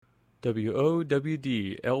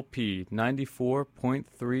WOWD LP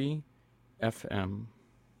 94.3 FM.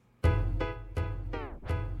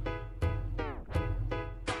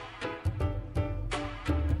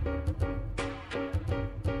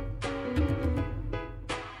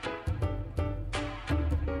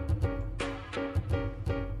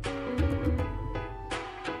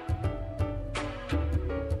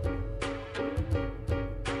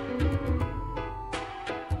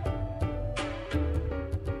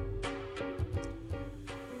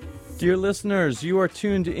 Dear listeners, you are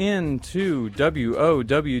tuned in to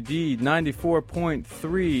WOWD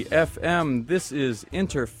 94.3 FM. This is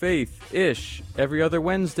Interfaith-ish. Every other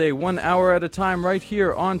Wednesday, 1 hour at a time, right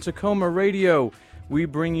here on Tacoma Radio. We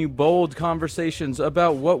bring you bold conversations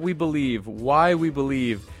about what we believe, why we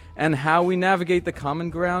believe, and how we navigate the common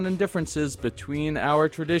ground and differences between our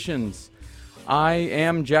traditions. I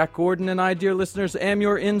am Jack Gordon, and I, dear listeners, am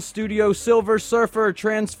your in-studio Silver Surfer,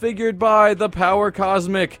 transfigured by the power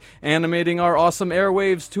cosmic, animating our awesome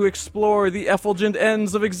airwaves to explore the effulgent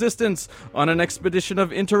ends of existence on an expedition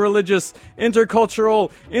of interreligious,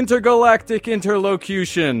 intercultural, intergalactic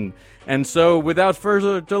interlocution. And so, without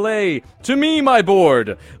further delay, to me, my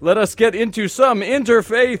board, let us get into some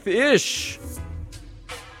interfaith-ish.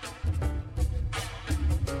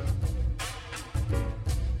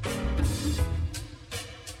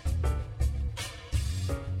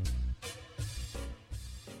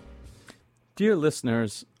 Dear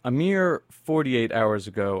listeners, a mere 48 hours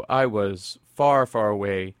ago, I was far, far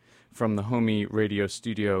away from the homey radio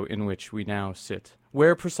studio in which we now sit.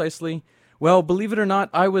 Where precisely? Well, believe it or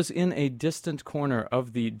not, I was in a distant corner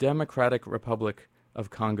of the Democratic Republic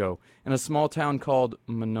of Congo, in a small town called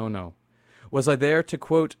Monono. Was I there to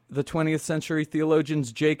quote the 20th century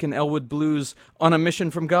theologians Jake and Elwood Blues on a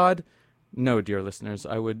mission from God? No, dear listeners,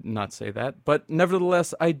 I would not say that, but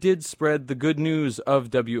nevertheless, I did spread the good news of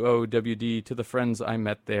WOWD to the friends I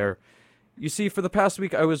met there. You see, for the past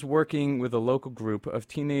week, I was working with a local group of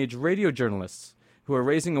teenage radio journalists who are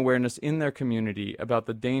raising awareness in their community about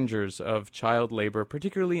the dangers of child labor,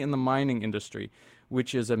 particularly in the mining industry,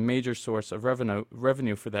 which is a major source of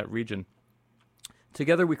revenue for that region.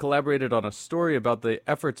 Together, we collaborated on a story about the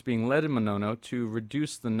efforts being led in Monono to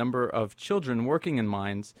reduce the number of children working in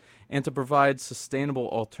mines and to provide sustainable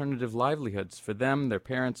alternative livelihoods for them, their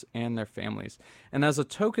parents, and their families. And as a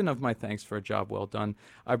token of my thanks for a job well done,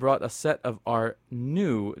 I brought a set of our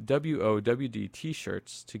new WOWD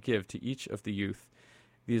t-shirts to give to each of the youth.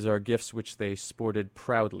 These are gifts which they sported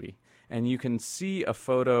proudly. And you can see a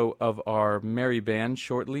photo of our merry band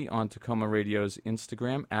shortly on Tacoma Radio's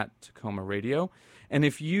Instagram, at Tacoma Radio. And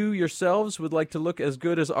if you yourselves would like to look as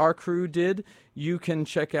good as our crew did, you can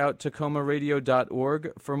check out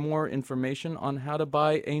tacomaradio.org for more information on how to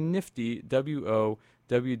buy a nifty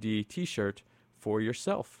WOWD t-shirt for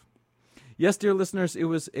yourself. Yes, dear listeners, it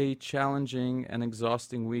was a challenging and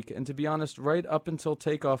exhausting week. And to be honest, right up until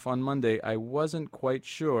takeoff on Monday, I wasn't quite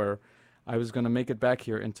sure I was going to make it back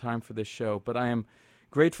here in time for this show. But I am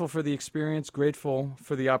grateful for the experience, grateful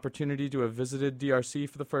for the opportunity to have visited DRC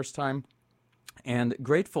for the first time, and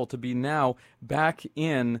grateful to be now back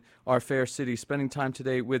in our fair city, spending time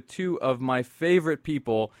today with two of my favorite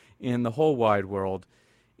people in the whole wide world.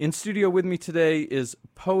 In studio with me today is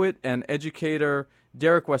poet and educator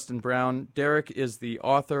Derek Weston Brown. Derek is the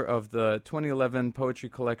author of the 2011 poetry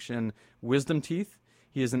collection Wisdom Teeth.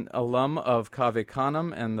 He is an alum of Cave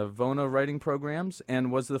Canem and the Vono writing programs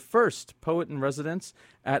and was the first poet in residence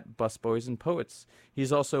at Busboys and Poets.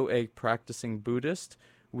 He's also a practicing Buddhist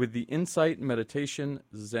with the Insight Meditation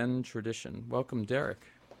Zen tradition. Welcome, Derek.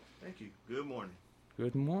 Thank you. Good morning.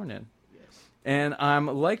 Good morning. Yes. And I'm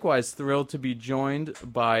likewise thrilled to be joined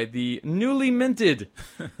by the newly minted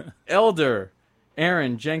elder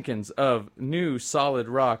Aaron Jenkins of New Solid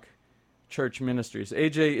Rock Church Ministries.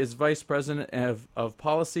 AJ is Vice President of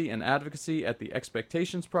Policy and Advocacy at the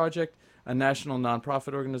Expectations Project, a national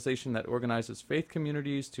nonprofit organization that organizes faith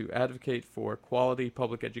communities to advocate for quality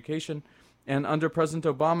public education. And under President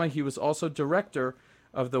Obama, he was also director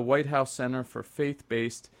of the White House Center for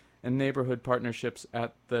Faith-Based and Neighborhood Partnerships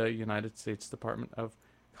at the United States Department of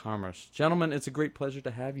Commerce. Gentlemen, it's a great pleasure to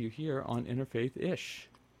have you here on Interfaith-ish.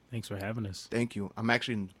 Thanks for having us. Thank you. I'm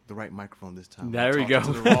actually in the right microphone this time. There we go.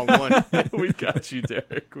 To the wrong one. We got you,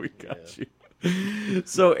 Derek. We got you.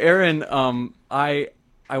 So, Aaron, I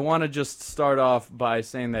want to just start off by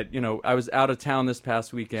saying that, I was out of town this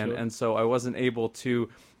past weekend, and so I wasn't able to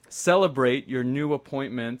celebrate your new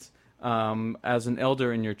appointment as an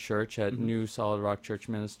elder in your church at New Solid Rock Church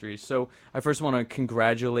Ministries. So I first want to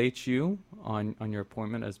congratulate you on your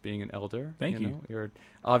appointment as being an elder. Thank you. You're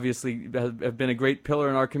obviously have been a great pillar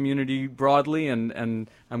in our community broadly, and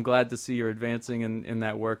I'm glad to see you're advancing in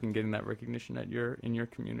that work and getting that recognition in your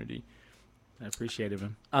community. I appreciate it,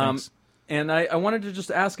 man. Thanks. And I wanted to just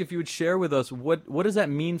ask if you would share with us what does that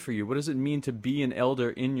mean for you? What does it mean to be an elder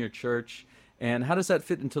in your church? And how does that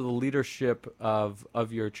fit into the leadership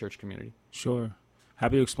of your church community? Sure.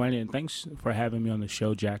 Happy to explain it. And thanks for having me on the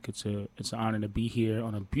show, Jack. It's an honor to be here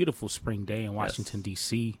on a beautiful spring day in Washington,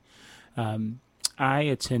 D.C. I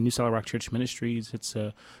attend New Solid Rock Church Ministries. It's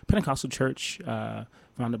a Pentecostal church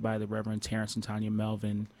founded by the Reverend Terrence and Tanya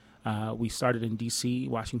Melvin. We started in D.C.,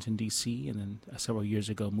 Washington, D.C., and then several years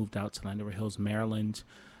ago moved out to Landover Hills, Maryland.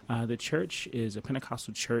 The church is a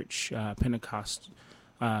Pentecostal church. Pentecost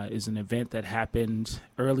is an event that happened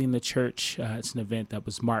early in the church. It's an event that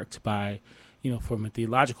was marked by, from a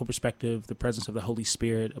theological perspective, the presence of the Holy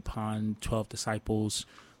Spirit upon 12 disciples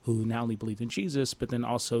who not only believed in Jesus, but then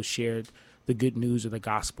also shared the good news of the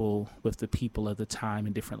gospel with the people of the time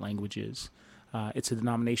in different languages. It's a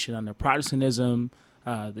denomination under Protestantism.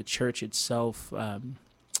 The church itself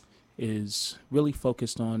is really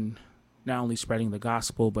focused on not only spreading the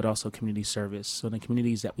gospel, but also community service. So in the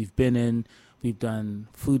communities that we've been in, we've done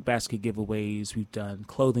food basket giveaways, we've done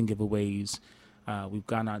clothing giveaways, we've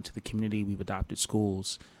gone out into the community, we've adopted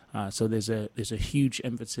schools. So there's a huge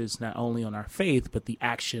emphasis not only on our faith, but the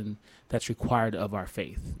action that's required of our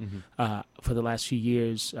faith. For the last few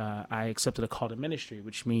years, I accepted a call to ministry,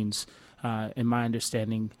 which means, in my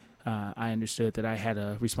understanding, I understood that I had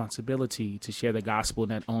a responsibility to share the gospel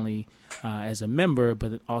not only as a member,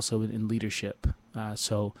 but also in leadership.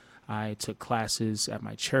 So I took classes at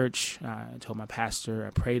my church. I told my pastor.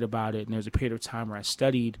 I prayed about it. And there was a period of time where I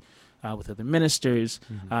studied with other ministers.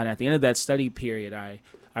 And at the end of that study period, I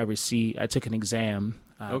took an exam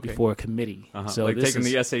before a committee. So like taking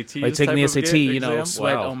the SAT? Like taking the SAT,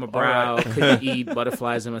 sweat wow. on my brow, couldn't eat,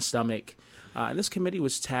 butterflies in my stomach. And this committee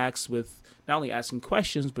was tasked with not only asking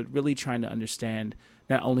questions, but really trying to understand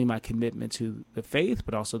not only my commitment to the faith,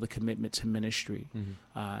 but also the commitment to ministry.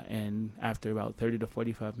 And after about 30 to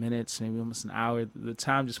 45 minutes, maybe almost an hour, the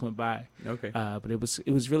time just went by. But it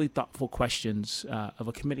was really thoughtful questions of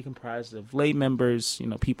a committee comprised of lay members,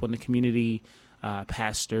 people in the community,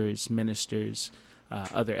 pastors, ministers,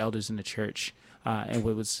 other elders in the church. And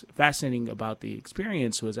what was fascinating about the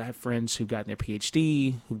experience was I have friends who've gotten their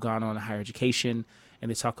PhD, who've gone on to higher education, and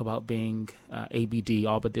they talk about being ABD,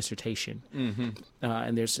 all but dissertation.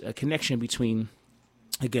 And there's a connection between,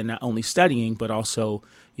 again, not only studying, but also,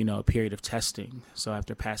 a period of testing. So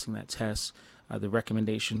after passing that test, the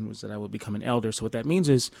recommendation was that I would become an elder. So what that means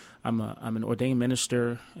is I'm an ordained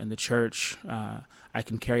minister in the church. I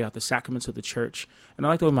can carry out the sacraments of the church. And I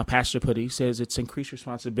like the way my pastor put it. He says it's increased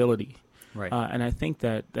responsibility. Right. And I think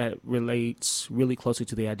that relates really closely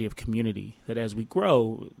to the idea of community, that as we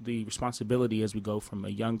grow, the responsibility as we go from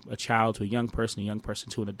a child to a young person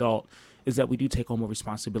to an adult, is that we do take on more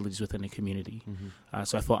responsibilities within the community.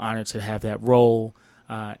 So I feel honored to have that role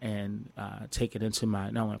and take it into my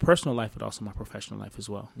not only my personal life, but also my professional life as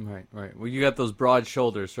well. Right. Well, you got those broad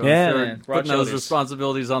shoulders. So yeah, I'm sure man, putting those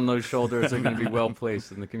responsibilities on those shoulders are going to be well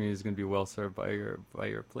placed, and the community is going to be well served by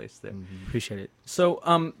your place there. Appreciate it. So,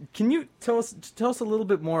 can you tell us a little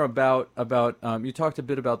bit more about you talked a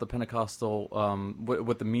bit about the Pentecostal,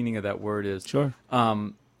 what the meaning of that word is. Sure.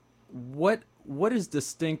 What is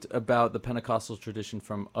distinct about the Pentecostal tradition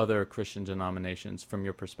from other Christian denominations, from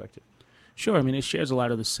your perspective? Sure. I mean, it shares a lot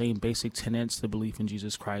of the same basic tenets, the belief in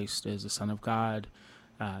Jesus Christ as the Son of God,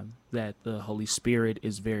 that the Holy Spirit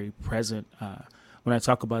is very present. When I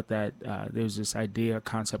talk about that, there's this idea,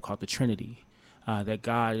 concept called the Trinity, that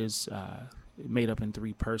God is made up in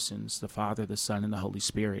three persons, the Father, the Son, and the Holy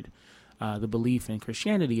Spirit. The belief in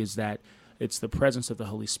Christianity is that it's the presence of the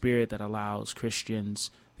Holy Spirit that allows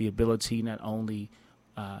Christians the ability not only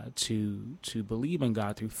to believe in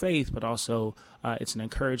God through faith, but also it's an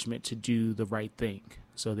encouragement to do the right thing.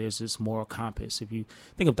 So there's this moral compass. If you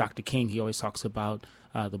think of Dr. King, he always talks about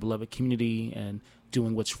the beloved community and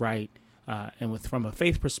doing what's right. And from a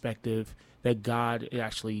faith perspective, that God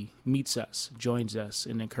actually meets us, joins us,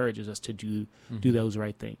 and encourages us to do those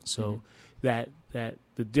right things. So that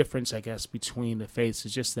the difference, I guess, between the faiths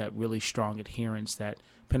is just that really strong adherence that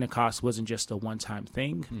Pentecost wasn't just a one-time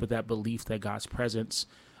thing, but that belief that God's presence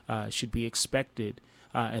should be expected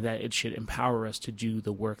and that it should empower us to do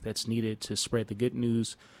the work that's needed to spread the good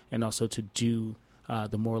news and also to do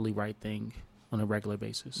the morally right thing on a regular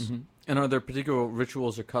basis. And are there particular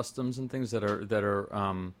rituals or customs and things that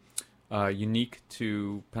are unique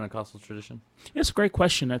to Pentecostal tradition? It's a great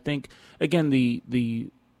question. I think again the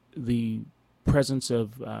presence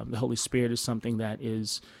of the Holy Spirit is something that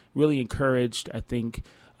is really encouraged. I think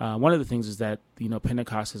one of the things is that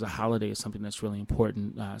Pentecost as a holiday is something that's really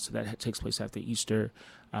important. So that takes place after Easter.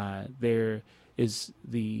 There is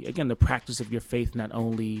the practice of your faith, not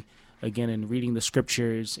only again in reading the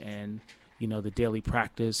scriptures and the daily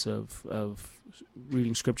practice of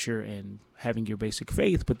reading scripture and having your basic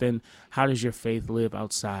faith, but then how does your faith live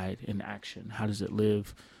outside in action? How does it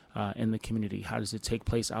live in the community? How does it take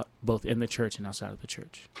place out both in the church and outside of the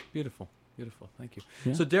church? Beautiful. Thank you.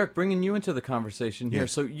 Yeah. So, Derek, bringing you into the conversation here.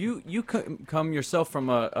 Yes. So you come yourself from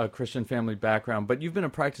a Christian family background, but you've been a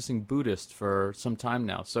practicing Buddhist for some time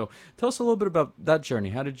now. So tell us a little bit about that journey.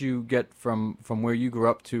 How did you get from where you grew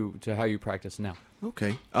up to how you practice now?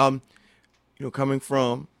 Okay. Coming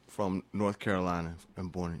from North Carolina, I'm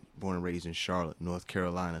born and raised in Charlotte, North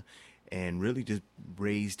Carolina, and really just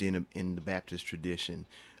raised in the Baptist tradition,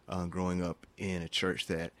 growing up in a church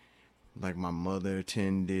that, like, my mother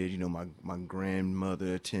attended, my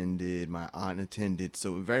grandmother attended, my aunt attended.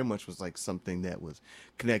 So it very much was like something that was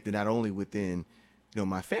connected not only within,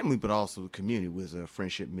 my family, but also the community. It was a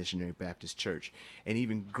Friendship Missionary Baptist Church. And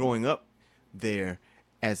even growing up there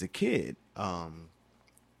as a kid,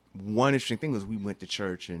 one interesting thing was we went to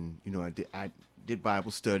church, and I did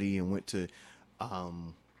Bible study and went to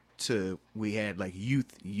we had like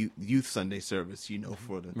youth Sunday service,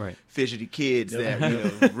 for the fidgety kids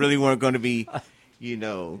that really weren't going to be,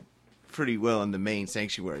 pretty well in the main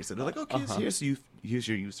sanctuary. So they're like, "Oh, kids, here's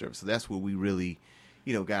your youth service." So that's where we really,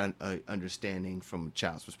 got an understanding from a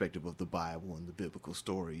child's perspective of the Bible and the biblical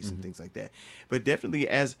stories and things like that. But definitely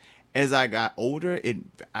as I got older,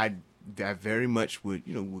 I very much would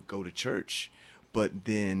go to church, but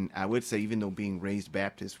then I would say, even though being raised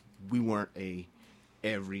Baptist, we weren't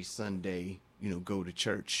every Sunday go to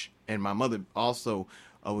church. And my mother also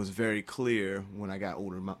was very clear when I got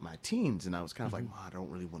older, my teens, and I was kind of like, "Mom, I don't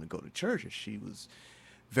really want to go to church." And she was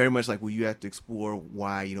very much like, "Well, you have to explore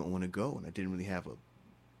why you don't want to go." And I didn't really have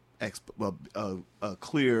a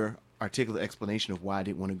clear, articulate explanation of why I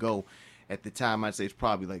didn't want to go at the time. I'd say it's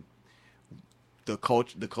probably like the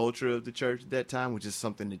culture of the church at that time, which is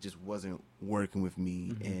something that just wasn't working with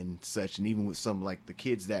me and such. And even with some like the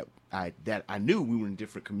kids that I knew, we were in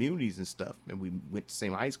different communities and stuff, and we went to the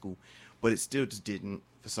same high school, but it still just didn't,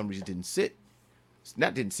 for some reason, didn't sit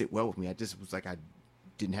well with me. I just was like, I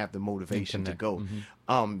didn't have the motivation to go.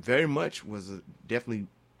 Very much was definitely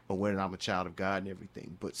aware that I'm a child of God and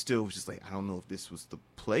everything, but still was just like, I don't know if this was the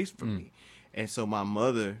place for me. And so my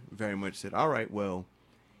mother very much said, "All right, well,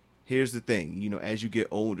 here's the thing, as you get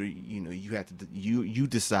older, you have to, you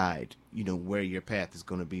decide, where your path is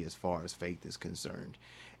going to be as far as faith is concerned.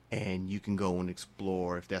 And you can go and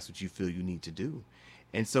explore if that's what you feel you need to do."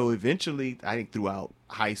 And so eventually, I think throughout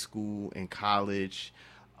high school and college,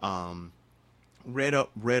 read up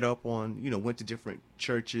on, went to different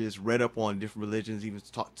churches, read up on different religions, even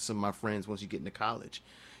talked to some of my friends. Once you get into college,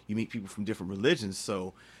 you meet people from different religions.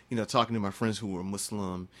 So, talking to my friends who were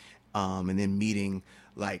Muslim, and then meeting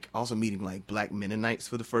Black Mennonites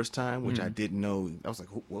for the first time, which I didn't know. I was like,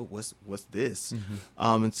 what's this?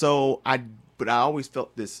 And so I always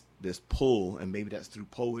felt this pull, and maybe that's through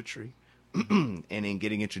poetry, and then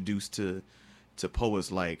getting introduced to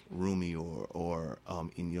poets like Rumi or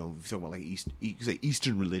you talk about like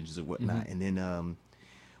Eastern religions or whatnot. And then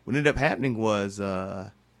what ended up happening was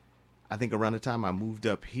I think around the time I moved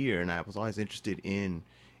up here, and I was always interested in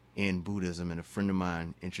Buddhism, and a friend of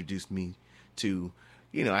mine introduced me to,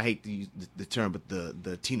 I hate to use the term, but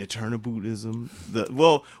the Tina Turner Buddhism.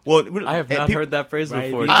 I have not heard that phrase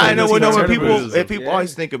before. I know. When people Buddhism.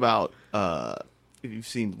 always think about, if you've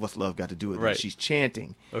seen What's Love Got to Do with It, she's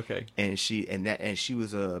chanting. Okay. And she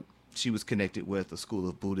was connected with a school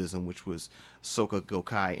of Buddhism, which was Soka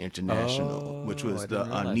Gakkai International, which was the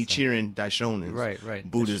Nichiren Daishonin's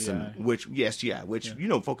Buddhism, which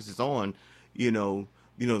focuses on,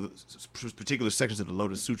 the particular sections of the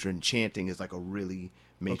Lotus Sutra, and chanting is like a really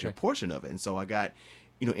major portion of it. And so I got,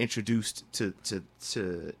 introduced to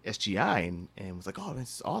SGI and was like, "Oh,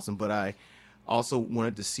 this is awesome." But I also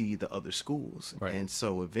wanted to see the other schools. And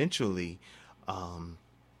so eventually, was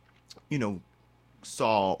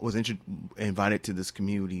invited to this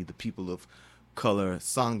community, the People of Color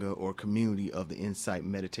Sangha, or community of the Insight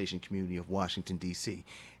Meditation Community of Washington, D.C.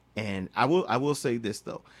 And I will say this,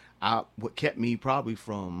 though. What kept me probably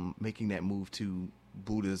from making that move to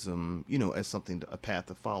Buddhism, as something, a path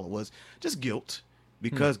to follow, was just guilt.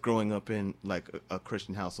 because growing up in like a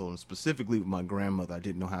Christian household, and specifically with my grandmother, I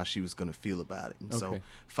didn't know how she was going to feel about it. And so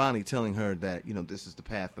finally telling her that, this is the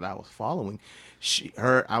path that I was following,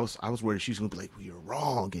 I was worried she was going to be like, well, you're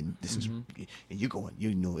wrong. And this is, and you're going,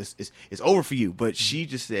 it's over for you. But she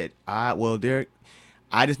just said, Derek,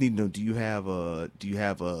 I just need to know, do you have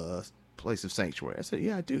a place of sanctuary? I said,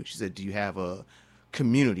 yeah, I do. She said, do you have a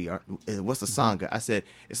community? What's the Sangha? I said,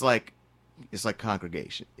 it's like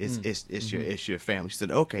congregation. It's your family. She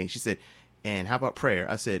said, okay. She said, and how about prayer?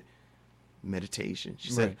 I said, meditation.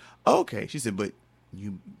 She said, okay. She said, but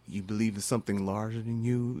you believe in something larger than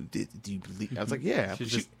you? Do you believe? I was like, yeah.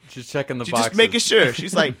 She's checking the boxes. Just making sure.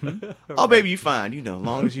 She's like, oh, baby, you fine. As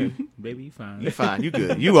long as you, baby, you fine. You're fine. You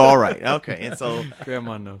good. You all right. Okay. And so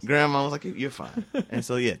Grandma knows. Grandma was like, you're fine. And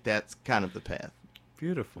so yeah, that's kind of the path.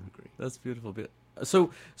 Beautiful. That's beautiful.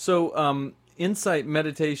 So insight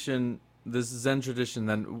meditation. This Zen tradition,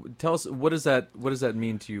 then tell us, what does that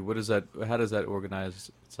mean to you? How does that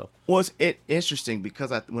organize itself? Well, it's interesting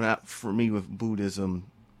because for me with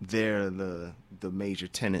Buddhism, they're the major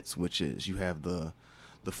tenets, which is you have the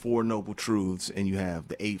Four Noble Truths and you have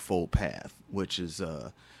the Eightfold Path, which is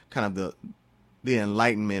kind of the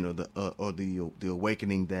enlightenment or the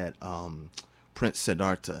awakening that Prince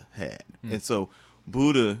Siddhartha had. And so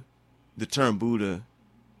Buddha, the term Buddha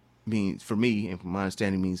means, for me and from my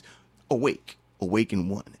understanding, means awaken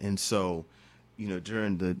one. And so,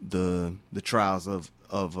 during the trials of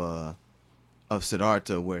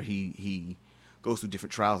Siddhartha, where he goes through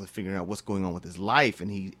different trials of figuring out what's going on with his life,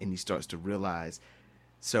 and he starts to realize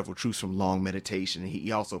several truths from long meditation. And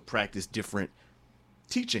he also practiced different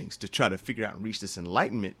teachings to try to figure out and reach this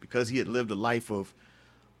enlightenment, because he had lived a life of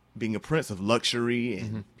being a prince of luxury,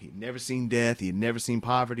 and he'd never seen death, he had never seen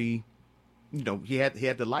poverty. He had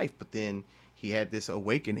the life, but then he had this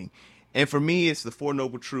awakening. And for me, it's the Four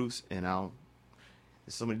Noble Truths, and there's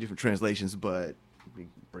so many different translations, but let me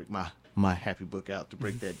break my happy book out to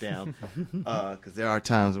break that down, because there are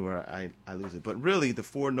times where I lose it. But really, the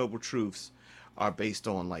Four Noble Truths are based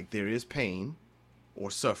on, like, there is pain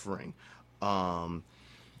or suffering.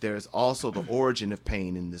 There's also the origin of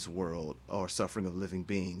pain in this world or suffering of living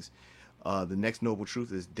beings. The next noble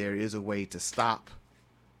truth is there is a way to stop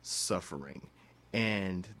suffering,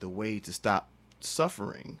 and the way to stop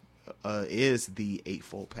suffering is the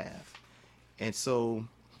Eightfold Path. And so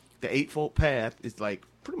the Eightfold Path is like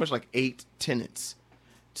pretty much like 8 tenets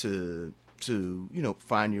to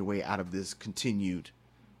find your way out of this continued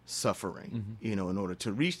suffering, in order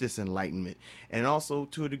to reach this enlightenment. And also,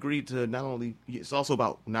 to a degree, it's also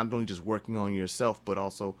about not only just working on yourself, but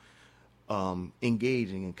also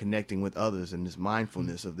engaging and connecting with others, and this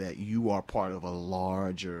mindfulness of that you are part of a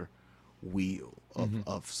larger wheel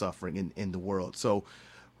of suffering in the world. So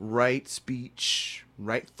right speech,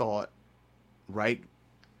 right thought, right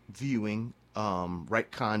viewing,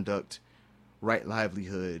 right conduct, right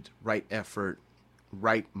livelihood, right effort,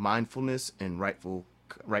 right mindfulness, and right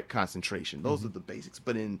concentration. Those are the basics.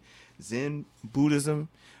 But in Zen Buddhism,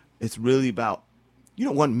 it's really about,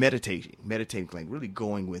 meditating, like really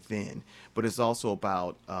going within. But it's also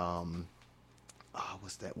about,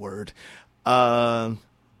 what's that word? Here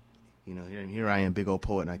I am, big old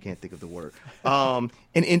poet, and I can't think of the word. And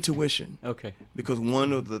intuition. Okay. Because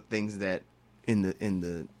one of the things that in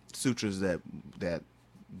the sutras that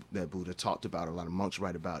Buddha talked about, a lot of monks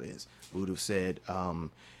write about, is Buddha said,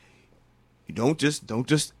 you don't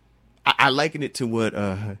just. I liken it to what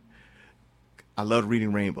I loved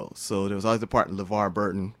reading Rainbow. So there was always the part in LeVar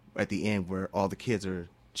Burton at the end where all the kids are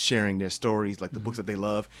sharing their stories, like the books that they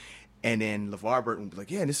love, and then LeVar Burton would be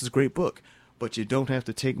like, "Yeah, this is a great book, but you don't have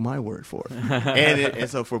to take my word for it." and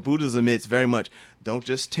so for Buddhism, it's very much, don't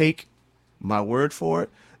just take my word for it.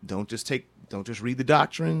 Don't just read the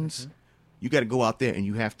doctrines. You got to go out there and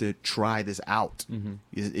you have to try this out.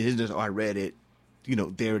 It isn't just, I read it,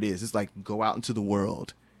 there it is. It's like, go out into the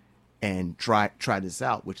world and try this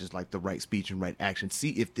out, which is like the right speech and right action. See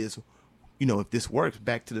if this, if this works.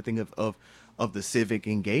 Back to the thing of the civic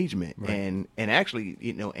engagement, right. and actually,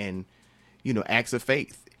 acts of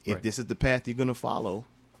faith. If this is the path you're going to follow,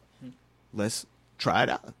 let's try it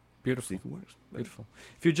out. Beautiful. See if it works. Beautiful.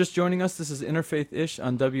 If you're just joining us, this is Interfaith-ish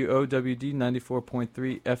on WOWD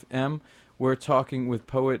 94.3 FM. We're talking with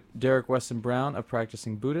poet Derek Weston Brown, a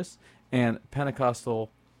practicing Buddhist, and Pentecostal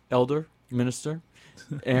elder, minister,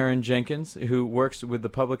 Aaron Jenkins, who works with the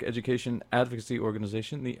public education advocacy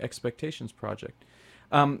organization, the Expectations Project.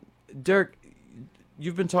 Derek,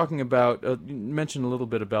 you've been talking about, you mentioned a little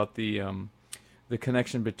bit about the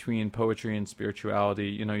connection between poetry and spirituality.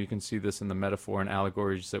 You can see this in the metaphor and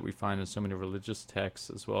allegories that we find in so many religious texts,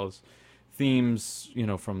 as well as themes,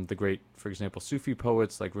 from the great, for example, Sufi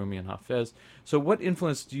poets like Rumi and Hafez. So what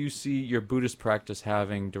influence do you see your Buddhist practice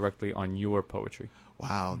having directly on your poetry?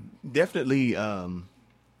 Wow, definitely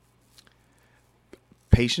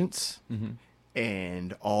patience,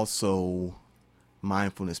 and also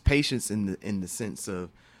mindfulness. Patience in the sense of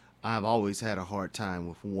I've always had a hard time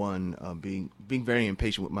with being very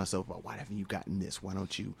impatient with myself about why haven't you gotten this? Why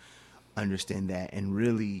don't you understand that? And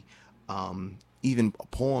really, even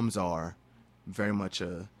poems are very much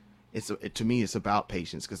to me it's about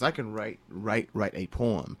patience, because I can write a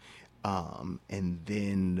poem, and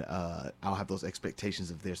then I'll have those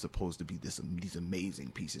expectations if they're supposed to be these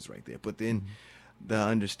amazing pieces right there. But then the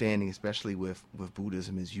understanding, especially with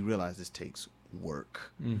Buddhism, is you realize this takes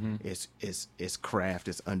work. It's craft,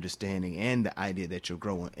 it's understanding, and the idea that you're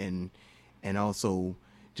growing, and also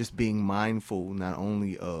just being mindful not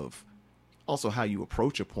only of also how you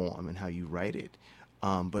approach a poem and how you write it,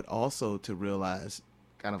 but also to realize,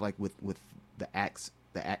 kind of like with the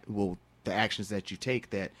actions that you take,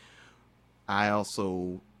 that I've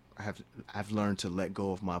learned to let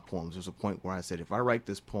go of my poems. There's a point where I said, if I write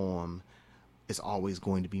this poem, it's always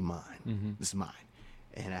going to be mine. This is mine.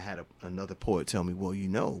 And I had another poet tell me, well,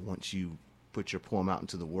 once you put your poem out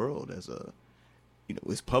into the world as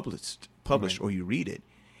it's published, Right. or you read it,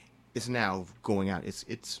 it's now going out. It's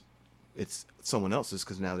someone else's,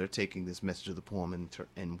 because now they're taking this message of the poem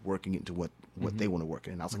and working it into what they want to work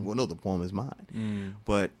in. And I was like, well, no, the poem is mine.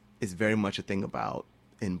 But it's very much a thing about,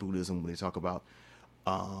 in Buddhism, when they talk about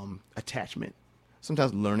attachment,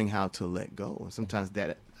 sometimes learning how to let go, and sometimes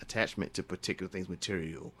that attachment to particular things,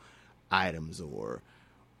 material items, or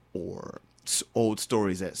old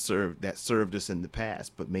stories that served us in the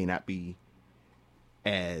past, but may not be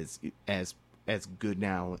as good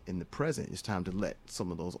now in the present. It's time to let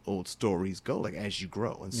some of those old stories go, like as you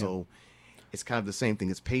grow. And so it's kind of the same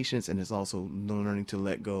thing. It's patience, and it's also learning to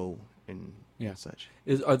let go and such.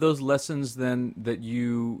 Are those lessons then that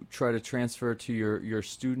you try to transfer to your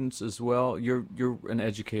students as well? You're an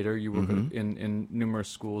educator. You work in numerous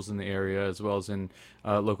schools in the area, as well as in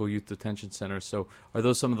local youth detention centers. So are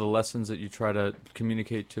those some of the lessons that you try to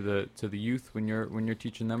communicate to the youth when you're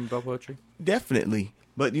teaching them about poetry? Definitely.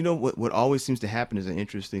 But what always seems to happen is an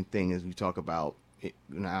interesting thing as we talk about it,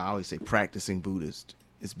 I always say practicing Buddhist.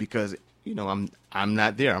 It's because I'm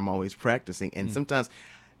not there. I'm always practicing, and sometimes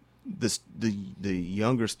the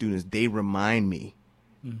younger students, they remind me,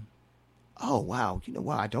 oh wow,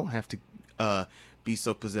 I don't have to be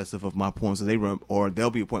so possessive of my poems. So or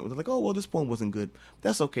there'll be a point where they're like, oh well, this poem wasn't good.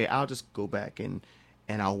 That's okay. I'll just go back and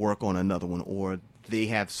I'll work on another one. Or they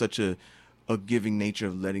have such a giving nature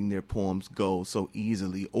of letting their poems go so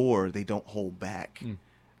easily, or they don't hold back.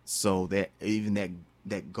 So that even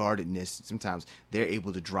that guardedness, sometimes they're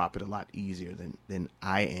able to drop it a lot easier than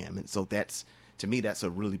I am. And so to me, that's a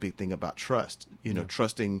really big thing about trust,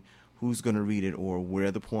 trusting who's going to read it, or where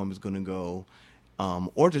the poem is going to go,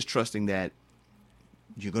 or just trusting that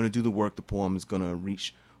you're going to do the work. The poem is going to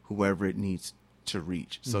reach whoever it needs to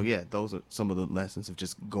reach. So those are some of the lessons of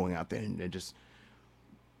just going out there and just,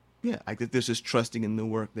 I think there's just trusting in the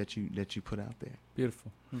work that you put out there.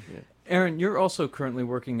 Beautiful. Yeah. Aaron, you're also currently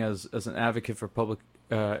working as an advocate for public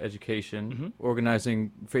education,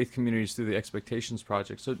 organizing faith communities through the Expectations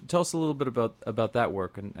Project. So tell us a little bit about that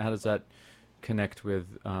work, and how does that connect with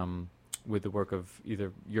the work of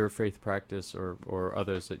either your faith practice or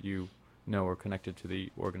others that you know are connected to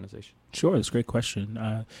the organization? Sure, it's a great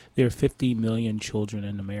question. There are 50 million children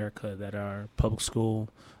in America that are public school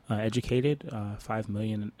educated, 5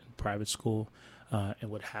 million in private school.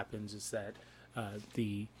 And what happens is that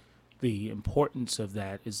the importance of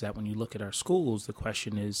that is that when you look at our schools, the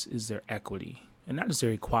question is there equity? And not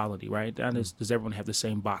necessarily equality, right? Not does everyone have the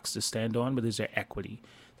same box to stand on, but is there equity?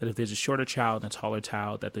 That if there's a shorter child and a taller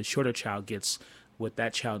child, that the shorter child gets what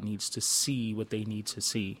that child needs to see, what they need to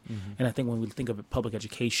see. And I think when we think of public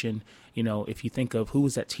education, if you think of who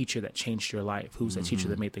was that teacher that changed your life, who was that teacher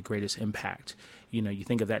that made the greatest impact, you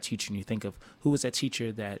think of that teacher and you think of who was that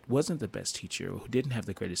teacher that wasn't the best teacher or who didn't have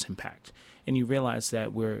the greatest impact. And you realize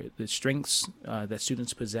that where the strengths that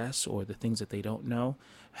students possess or the things that they don't know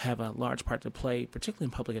have a large part to play, particularly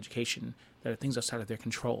in public education, that are things outside of their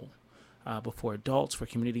control. But for adults, for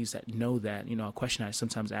communities that know that, a question I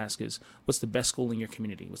sometimes ask is, what's the best school in your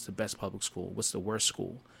community? What's the best public school? What's the worst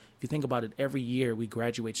school? If you think about it, every year we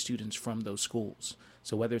graduate students from those schools.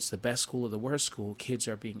 So whether it's the best school or the worst school, kids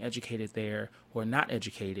are being educated there or not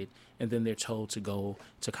educated, and then they're told to go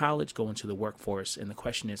to college, go into the workforce. And the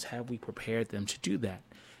question is, have we prepared them to do that?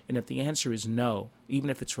 And if the answer is no, even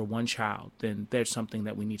if it's for one child, then there's something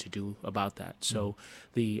that we need to do about that. So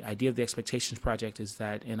the idea of the Expectations Project is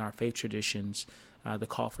that in our faith traditions, the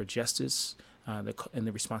call for justice and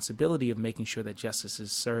the responsibility of making sure that justice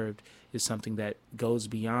is served is something that goes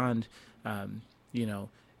beyond,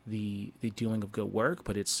 the doing of good work,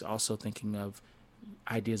 but it's also thinking of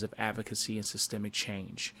ideas of advocacy and systemic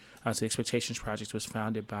change. So the Expectations Project was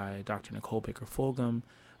founded by Dr. Nicole Baker Fulgham.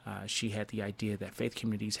 She had the idea that faith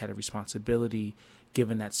communities had a responsibility,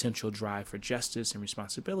 given that central drive for justice and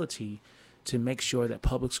responsibility, to make sure that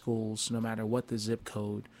public schools, no matter what the zip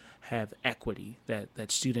code, have equity,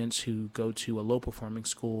 that students who go to a low-performing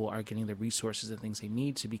school are getting the resources and things they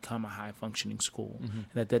need to become a high-functioning school,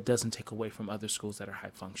 and that doesn't take away from other schools that are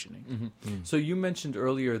high-functioning. So you mentioned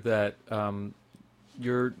earlier that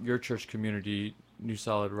your church community, New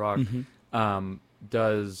Solid Rock,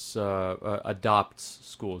 does adopts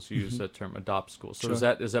schools. You use that term, adopt schools. So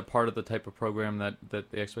Sure. is that part of the type of program that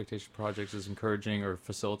the Expectation Project is encouraging or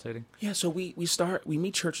facilitating? Yeah, so we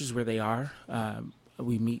meet churches where they are.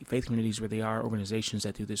 We meet faith communities where they are, organizations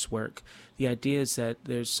that do this work. The idea is that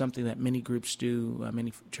there's something that many groups do,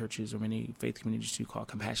 many churches or many faith communities do, called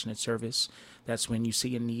compassionate service. That's when you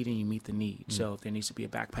see a need and you meet the need. So if there needs to be a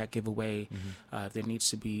backpack giveaway, if there needs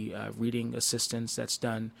to be reading assistance that's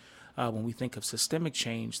done. When we think of systemic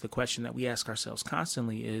change, the question that we ask ourselves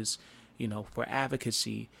constantly is, for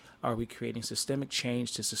advocacy, are we creating systemic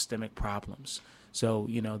change to systemic problems? So,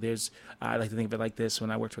 I like to think of it like this.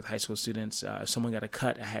 When I worked with high school students, if someone got a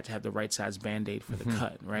cut, I had to have the right size Band-Aid for the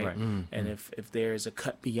cut, right? And if there's a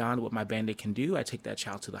cut beyond what my Band-Aid can do, I take that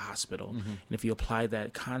child to the hospital. And if you apply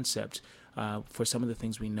that concept for some of the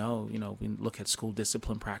things we know, we look at school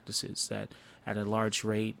discipline practices that at a large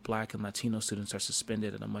rate, Black and Latino students are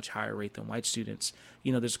suspended at a much higher rate than white students.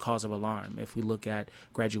 There's a cause of alarm. If we look at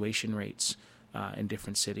graduation rates in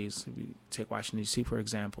different cities, if we take Washington, D.C., for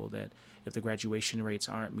example, that if the graduation rates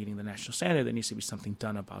aren't meeting the national standard, there needs to be something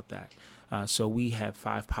done about that. So we have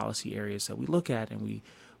 5 policy areas that we look at, and we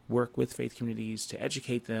work with faith communities to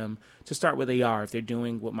educate them, to start where they are. If they're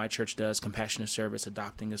doing what my church does, compassionate service,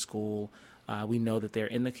 adopting a school, we know that they're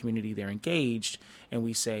in the community, they're engaged, and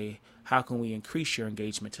we say, how can we increase your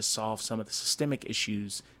engagement to solve some of the systemic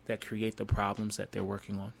issues that create the problems that they're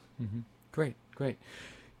working on? Great.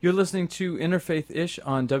 You're listening to Interfaith-ish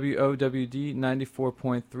on WOWD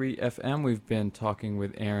 94.3 FM. We've been talking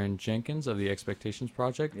with Aaron Jenkins of the Expectations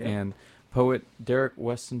Project and poet Derek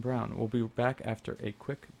Weston Brown. We'll be back after a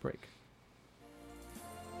quick break.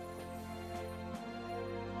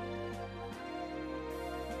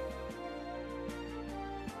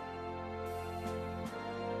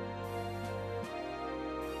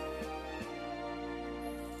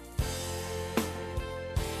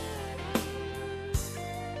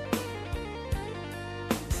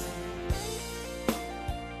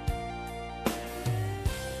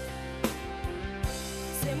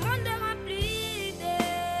 Ce monde rempli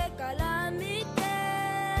de calamités.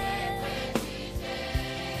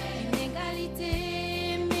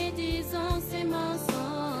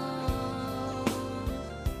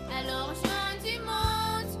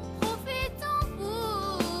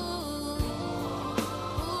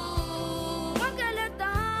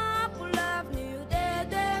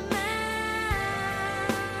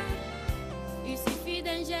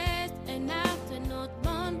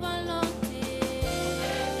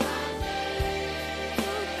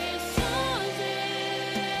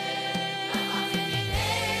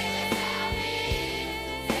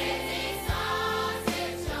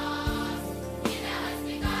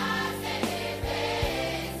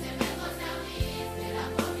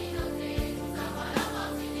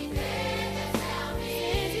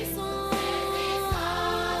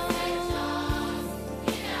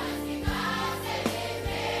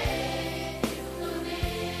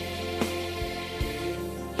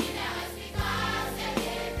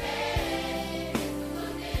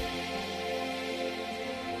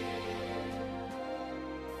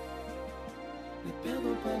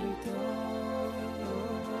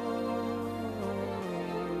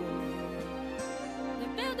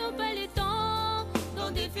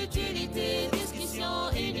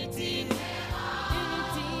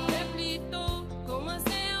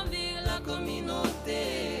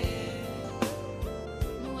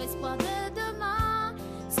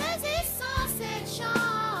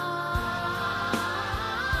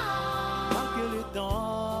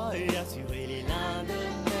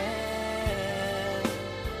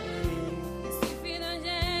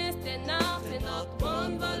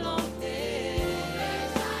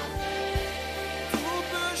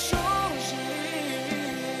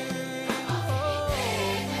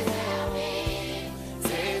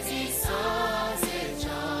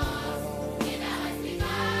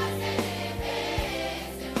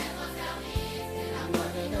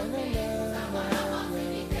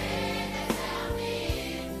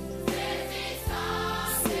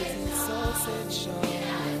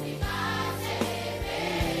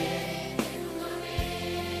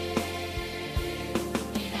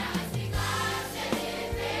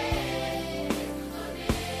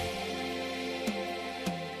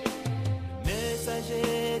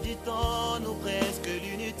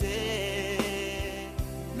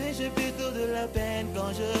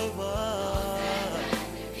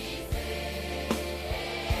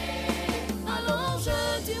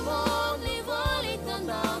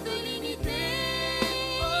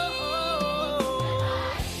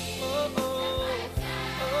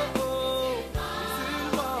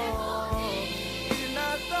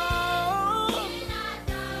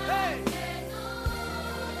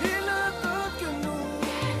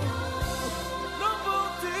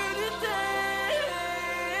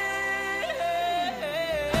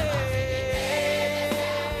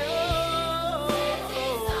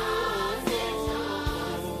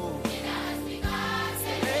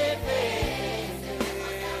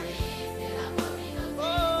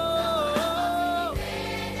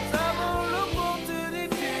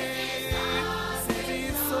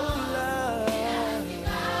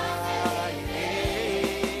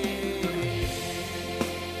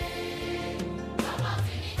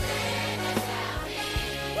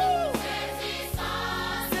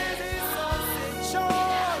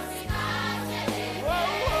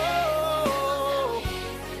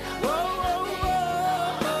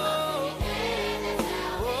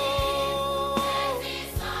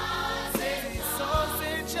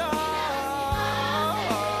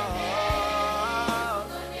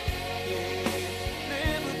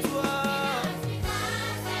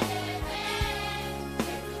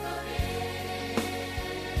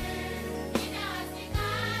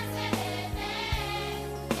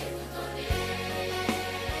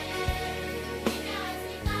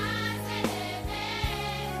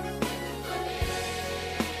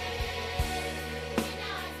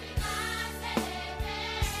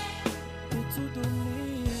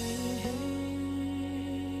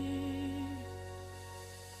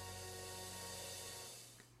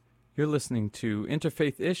 You're listening to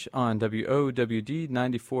Interfaith-ish on WOWD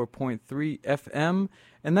 94.3 FM,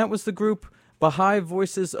 and that was the group Baha'i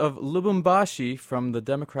Voices of Lubumbashi from the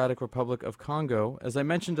Democratic Republic of Congo. As I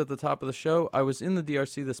mentioned at the top of the show, I was in the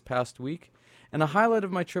DRC this past week, and a highlight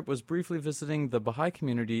of my trip was briefly visiting the Baha'i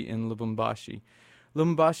community in Lubumbashi.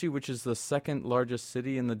 Lubumbashi, which is the second largest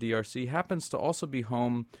city in the DRC, happens to also be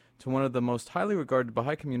home to one of the most highly regarded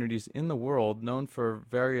Baha'i communities in the world, known for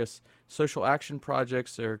various social action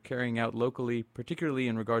projects they're carrying out locally, particularly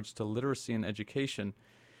in regards to literacy and education.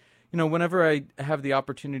 You know, whenever I have the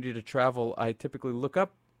opportunity to travel, I typically look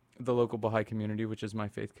up the local Baha'i community, which is my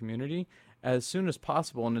faith community, as soon as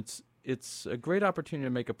possible, and it's a great opportunity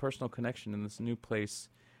to make a personal connection in this new place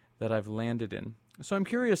that I've landed in. So I'm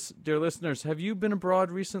curious, dear listeners, have you been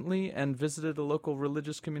abroad recently and visited a local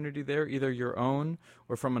religious community there, either your own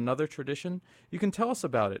or from another tradition? You can tell us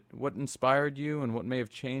about it, what inspired you and what may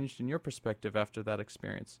have changed in your perspective after that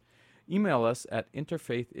experience. Email us at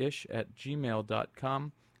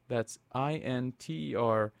interfaithish@gmail.com. That's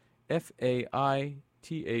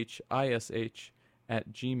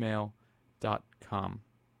interfaithish@gmail.com.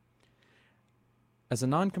 As a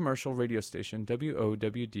non-commercial radio station,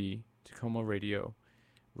 WOWD Tacoma Radio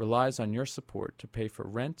relies on your support to pay for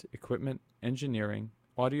rent, equipment, engineering,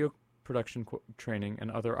 audio production training, and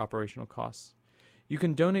other operational costs. You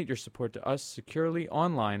can donate your support to us securely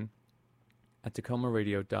online at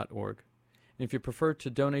tacomaradio.org. And if you prefer to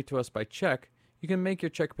donate to us by check, you can make your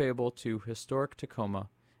check payable to Historic Tacoma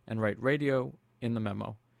and write radio in the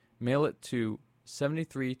memo. Mail it to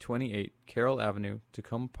 7328 Carroll Avenue,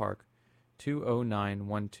 Tacoma Park,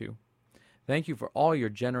 20912. Thank you for all your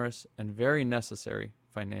generous and very necessary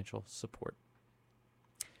financial support.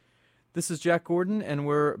 This is Jack Gordon, and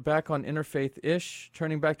we're back on Interfaith-ish.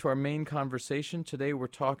 Turning back to our main conversation, today we're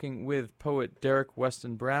talking with poet Derek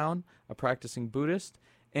Weston Brown, a practicing Buddhist,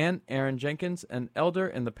 and Aaron Jenkins, an elder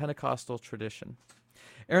in the Pentecostal tradition.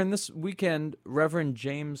 Aaron, this weekend, Reverend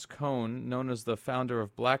James Cone, known as the founder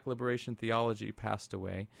of Black Liberation Theology, passed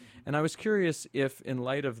away. And I was curious if, in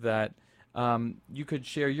light of that, you could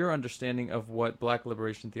share your understanding of what Black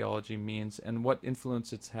Liberation Theology means and what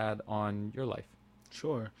influence it's had on your life.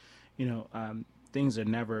 Sure. You know, things are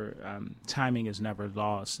never, timing is never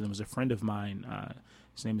lost. There was a friend of mine,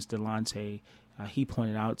 his name is Delonte. He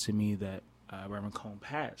pointed out to me that Reverend Cone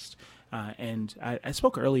passed. And I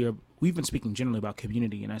spoke earlier, we've been speaking generally about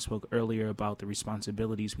community, and I spoke earlier about the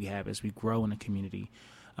responsibilities we have as we grow in a community.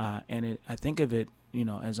 And I think of it, you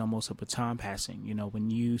know, as almost a baton passing. You know, when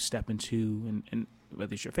you step into, and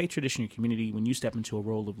whether it's your faith tradition, your community, when you step into a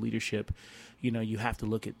role of leadership, you know, you have to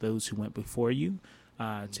look at those who went before you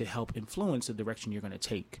to help influence the direction you're going to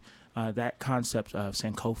take. That concept of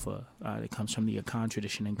Sankofa that comes from the Akan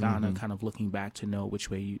tradition in Ghana, kind of looking back to know which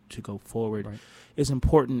way to go forward, is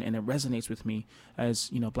important, and it resonates with me. As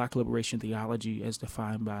you know, Black liberation theology, as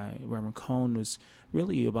defined by Reverend Cone, was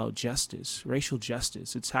really about justice, racial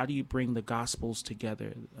justice. It's how do you bring the Gospels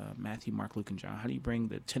together, Matthew, Mark, Luke, and John? How do you bring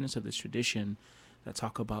the tenets of this tradition that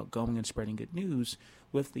talk about going and spreading good news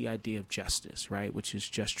with the idea of justice, right, which is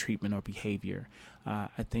just treatment or behavior?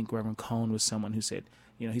 I think Reverend Cone was someone who said,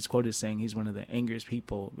 you know, he's quoted as saying he's one of the angriest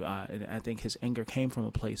people. And I think his anger came from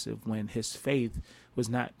a place of when his faith was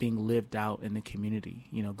not being lived out in the community.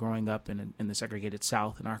 You know, growing up in the segregated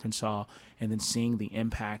South in Arkansas, and then seeing the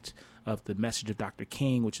impact of the message of Dr.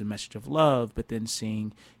 King, which is a message of love, but then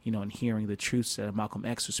seeing, you know, and hearing the truths that Malcolm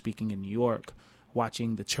X was speaking in New York,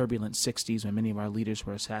 watching the turbulent 60s when many of our leaders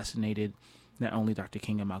were assassinated, not only Dr.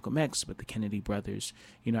 King and Malcolm X, but the Kennedy brothers.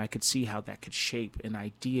 You know, I could see how that could shape an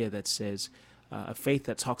idea that says, a faith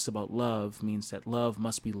that talks about love means that love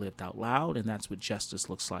must be lived out loud, and that's what justice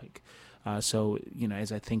looks like. So, you know,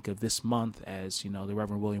 as I think of this month, as, you know, the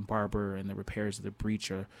Reverend William Barber and the Repairers of the Breach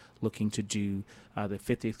are looking to do the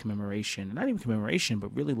 50th commemoration, not even commemoration,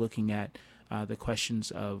 but really looking at the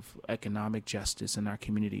questions of economic justice in our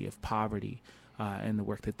community, of poverty, and the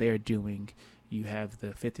work that they're doing. You have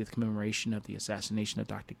the 50th commemoration of the assassination of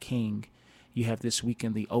Dr. King. You have this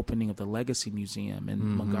weekend the opening of the Legacy Museum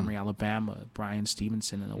in Montgomery, Alabama, Brian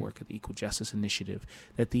Stevenson and the work of the Equal Justice Initiative,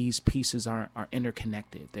 that these pieces are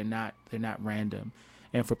interconnected. They're not random.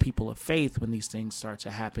 And for people of faith, when these things start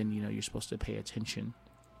to happen, you know, you're supposed to pay attention.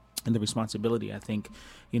 And the responsibility, I think,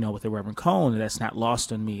 you know, with the Reverend Cone, that's not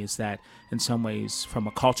lost on me, is that in some ways, from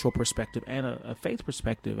a cultural perspective and a faith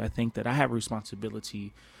perspective, I think that I have a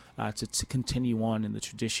responsibility to continue on in the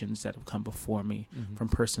traditions that have come before me from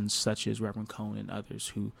persons such as Reverend Cone and others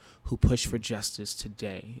who push for justice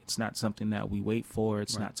today. It's not something that we wait for.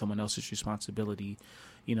 It's not someone else's responsibility.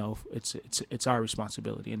 it's our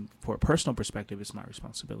responsibility, and for a personal perspective, it's my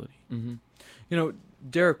responsibility.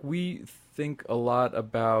 Derek, we think a lot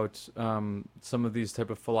about some of these type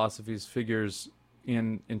of philosophies, figures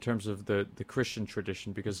in terms of the Christian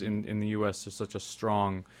tradition, because in the U.S. there's such a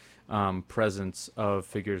strong presence of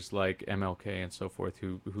figures like MLK and so forth,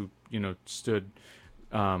 who stood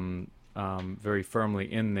very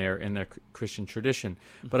firmly in their Christian tradition.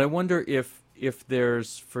 But I wonder if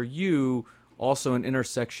there's, for you, also an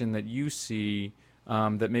intersection that you see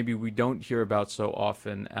that maybe we don't hear about so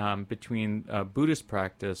often between Buddhist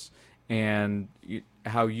practice and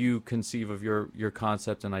how you conceive of your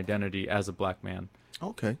concept and identity as a black man.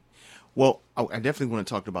 Okay. Well, I definitely want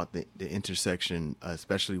to talk about the intersection,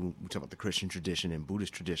 especially when we talk about the Christian tradition and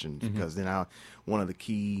Buddhist tradition, because then one of the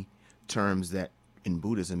key terms that in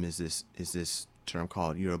Buddhism is this term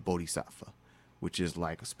called you're a bodhisattva, which is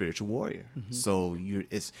like a spiritual warrior. So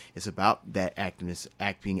it's about that activeness,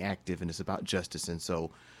 being active, and it's about justice. And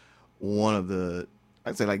so one of the,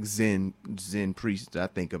 I'd say like Zen priests that I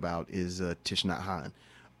think about is Thich Nhat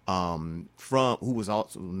Hanh, who was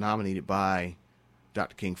also nominated by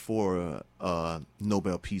Dr. King for a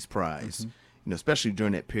Nobel Peace Prize. Especially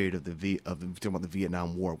during that period of talking about the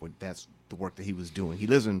Vietnam War, where that's the work that he was doing. He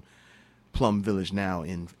lives in Plum Village now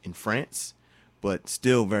in France, but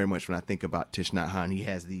still very much when I think about Thich Nhat Hanh, he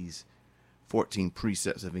has these 14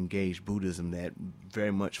 precepts of engaged Buddhism that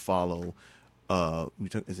very much follow.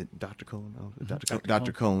 Is it Dr. Cone? No,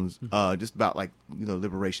 Dr. Cone's just about like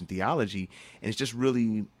liberation theology, and it's just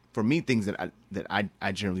really for me things that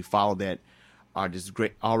I generally follow that are just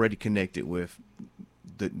great, already connected with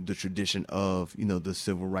the tradition of the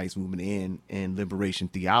civil rights movement and liberation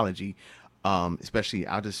theology. Especially,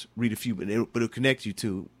 I'll just read a few, but it'll connect you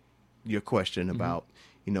to your question about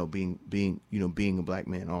being a black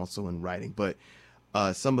man also in writing. But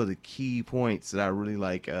some of the key points that I really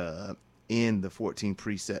like in the 14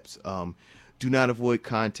 precepts: do not avoid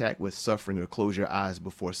contact with suffering or close your eyes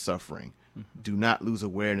before suffering. Do not lose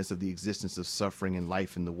awareness of the existence of suffering and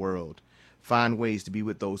life in the world. Find ways to be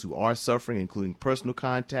with those who are suffering, including personal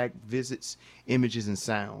contact, visits, images, and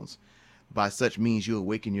sounds. By such means, you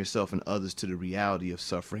awaken yourself and others to the reality of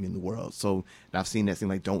suffering in the world. So I've seen that thing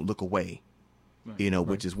like "don't look away," right,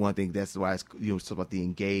 which is one thing. That's why it's it's about the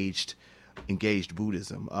engaged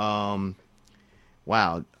Buddhism.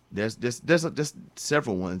 Wow, there's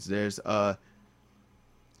several ones. There's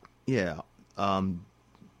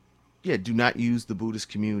do not use the Buddhist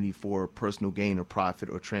community for personal gain or profit,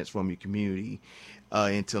 or transform your community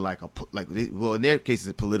into in their case it's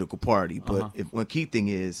a political party. But one key thing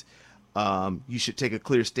is you should take a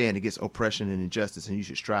clear stand against oppression and injustice, and you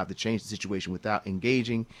should strive to change the situation without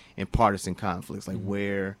engaging in partisan conflicts. Like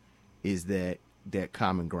where is that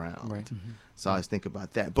common ground? Right. So I always think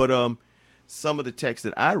about that. But some of the texts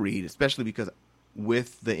that I read, especially because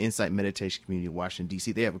with the Insight Meditation community of Washington,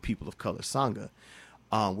 D.C., they have a People of Color Sangha,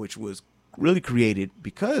 which was really created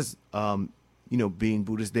because, being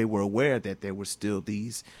Buddhist, they were aware that there were still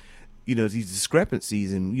these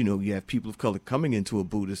discrepancies, and, you have people of color coming into a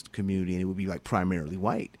Buddhist community and it would be like primarily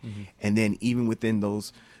white. And then even within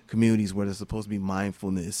those communities where there's supposed to be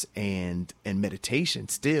mindfulness and meditation,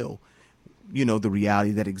 still, the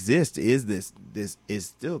reality that exists is this is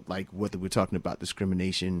still like whether we're talking about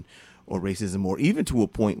discrimination or racism, or even to a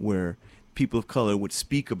point where people of color would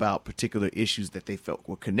speak about particular issues that they felt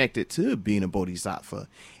were connected to being a bodhisattva,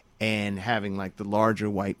 and having like the larger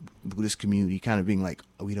white Buddhist community kind of being like,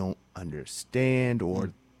 we don't understand,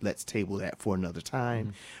 or let's table that for another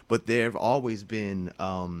time. But there have always been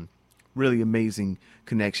really amazing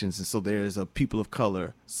connections. And so there's a People of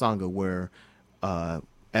Color Sangha where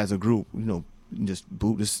as a group, just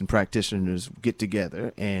Buddhists and practitioners get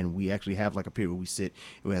together, and we actually have like a period where we sit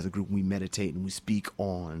as a group, we meditate and we speak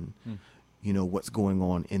on what's going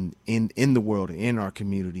on in the world and in our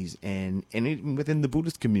communities, and even within the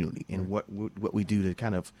Buddhist community, and what we do to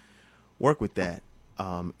kind of work with that,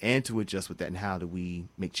 and to adjust with that, and how do we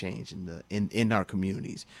make change in our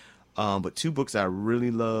communities. But two books I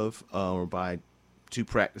really love are by two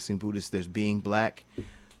practicing Buddhists. There's Being Black,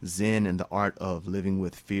 Zen and the Art of Living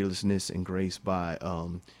with Fearlessness and Grace by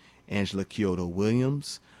Angela Kyoto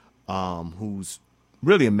Williams, who's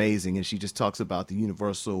really amazing, and she just talks about the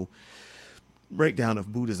universal breakdown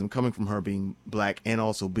of Buddhism coming from her being black and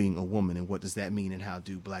also being a woman, and what does that mean, and how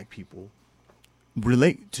do black people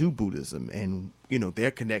relate to Buddhism, and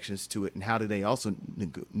their connections to it, and how do they also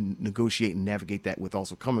negotiate and navigate that with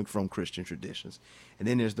also coming from Christian traditions. And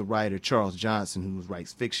then there's the writer Charles Johnson, who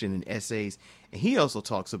writes fiction and essays, and he also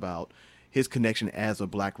talks about his connection as a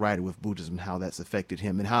black writer with Buddhism, how that's affected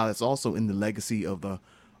him, and how that's also in the legacy of the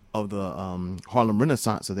Harlem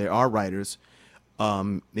Renaissance. So there are writers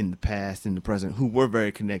in the past, in the present, who were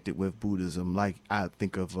very connected with Buddhism. Like I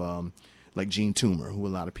think of like Gene Toomer, who a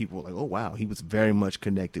lot of people were like, oh wow, he was very much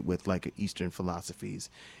connected with like Eastern philosophies,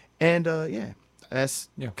 and that's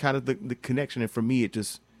kind of the connection. And for me, it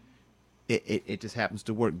just happens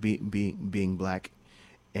to work, being black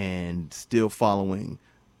and still following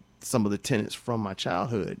some of the tenets from my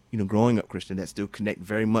childhood. Growing up Christian, that still connect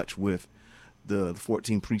very much with the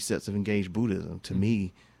 14 precepts of engaged Buddhism. To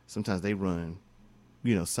me, sometimes they run,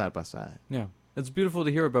 side by side. Yeah. It's beautiful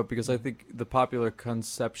to hear about, because I think the popular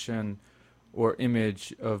conception or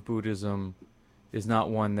image of Buddhism is not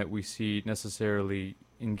one that we see necessarily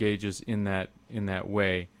engages in that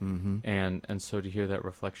way. Mm-hmm. And so to hear that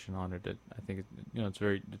reflection on it, I think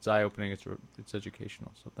it's eye-opening, it's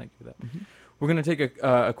educational. So thank you for that. Mm-hmm. We're going to take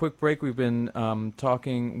a quick break. We've been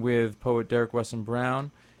talking with poet Derek Wesson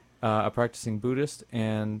Brown, a practicing Buddhist,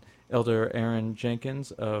 and Elder Aaron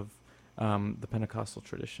Jenkins of the Pentecostal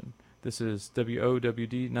tradition. This is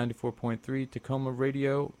WOWD 94.3 Tacoma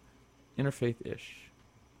Radio, Interfaith-ish.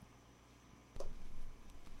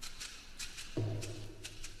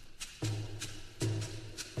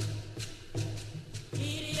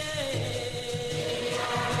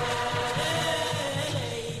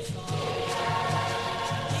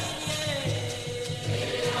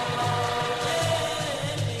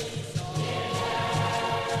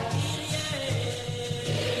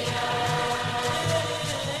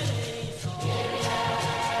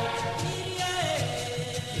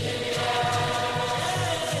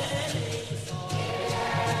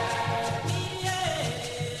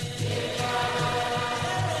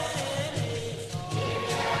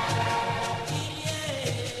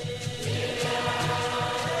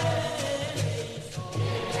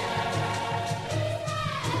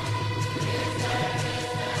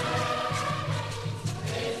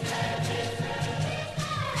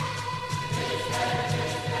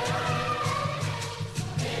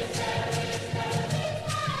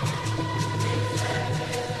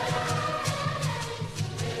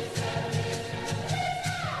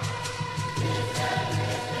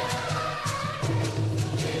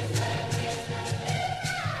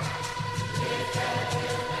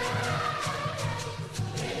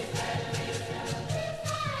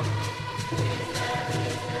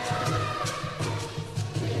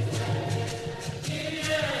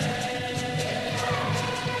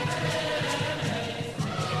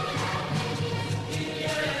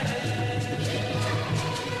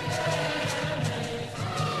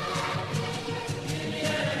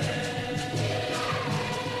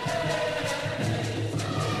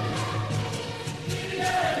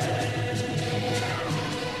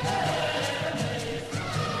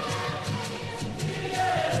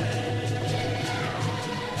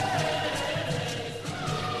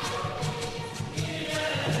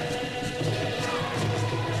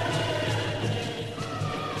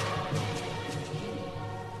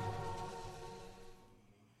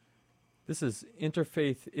 This is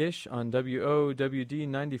Interfaith-ish on WOWD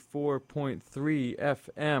 94.3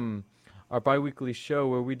 FM, our biweekly show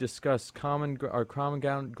where we discuss our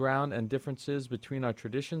common ground and differences between our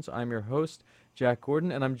traditions. I'm your host, Jack Gordon,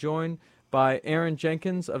 and I'm joined by Aaron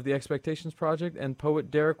Jenkins of the Expectations Project and poet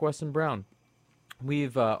Derek Wesson Brown.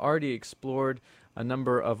 We've already explored a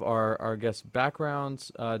number of our guests'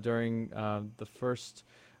 backgrounds during the first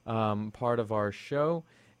part of our show.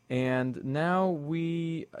 And now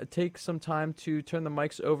we take some time to turn the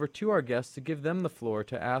mics over to our guests to give them the floor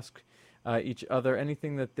to ask each other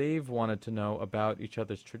anything that they've wanted to know about each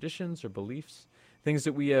other's traditions or beliefs, things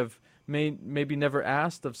that we have maybe never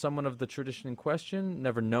asked of someone of the tradition in question,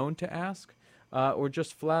 never known to ask, or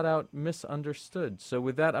just flat out misunderstood. So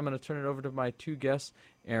with that, I'm going to turn it over to my two guests,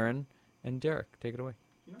 Aaron and Derek. Take it away.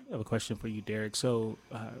 I have a question for you, Derek. So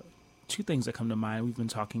two things that come to mind. We've been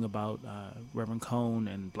talking about Reverend Cone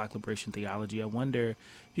and Black liberation theology. I wonder if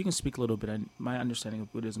you can speak a little bit. My understanding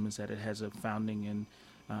of Buddhism is that it has a founding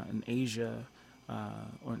in Asia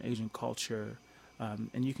or an Asian culture,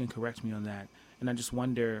 and you can correct me on that. And I just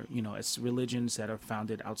wonder, as religions that are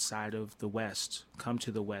founded outside of the West come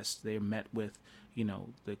to the West, they're met with,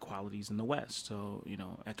 the qualities in the West. So,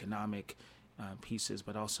 economic pieces,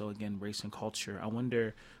 but also, again, race and culture. I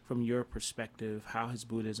wonder, from your perspective, how has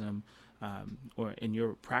Buddhism, or in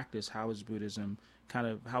your practice, how has Buddhism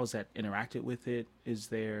how has that interacted with it? Is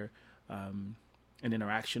there an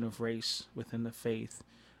interaction of race within the faith?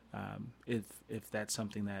 If that's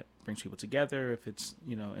something that brings people together, if it's,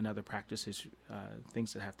 in other practices,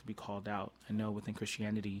 things that have to be called out. I know within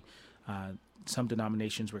Christianity, some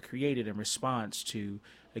denominations were created in response to,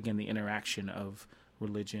 again, the interaction of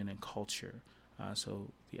religion and culture.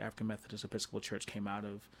 So the African Methodist Episcopal Church came out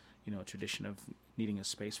of, a tradition of needing a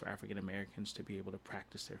space for African Americans to be able to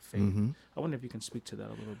practice their faith. I wonder if you can speak to that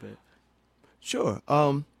a little bit. Sure.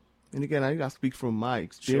 And again, I speak from my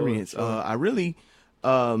experience. Sure. I really,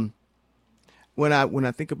 when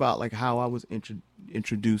I think about like how I was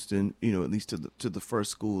introduced in, at least to the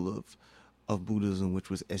first school of Buddhism, which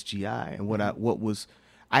was SGI, and what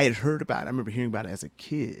I had heard about it. I remember hearing about it as a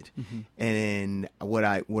kid, and what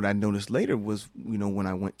I noticed later was, when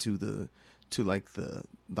I went to the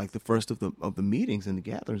first of the meetings and the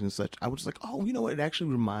gatherings and such, I was like, oh, it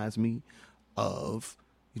actually reminds me of,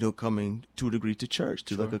 coming to a degree to church,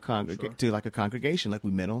 to like a congregation, like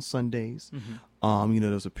we met on Sundays.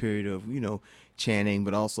 There was a period of, chanting,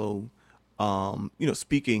 but also,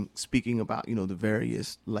 speaking about, the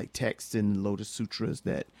various like texts in Lotus Sutras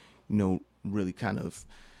that, really kind of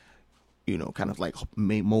like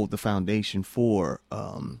mold the foundation for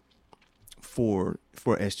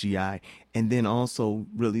SGI, and then also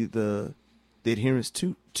really the adherence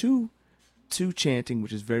to chanting,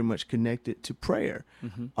 which is very much connected to prayer.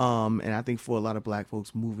 And I think for a lot of Black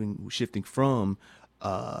folks shifting from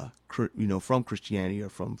from Christianity or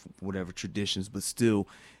from whatever traditions, but still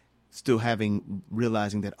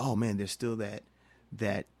realizing that, oh man, there's still that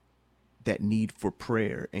need for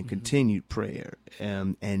prayer and continued prayer,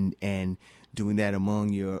 and doing that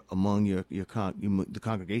among the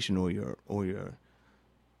congregation or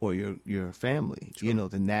your family,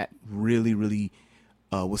 then that really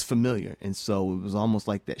was familiar. And so it was almost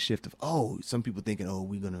like that shift of, oh, some people thinking, oh,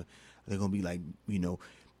 they're gonna be like,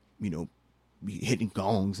 hitting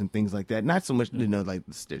gongs and things like that. Not so much, like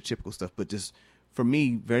the stereotypical stuff, but just for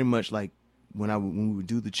me, very much like when we would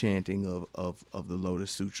do the chanting of the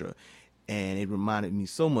Lotus Sutra, and it reminded me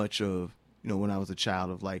so much of, when I was a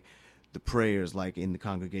child, of like the prayers like in the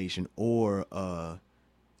congregation or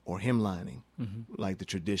hymnlining, like the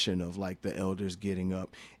tradition of like the elders getting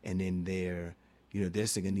up and then they're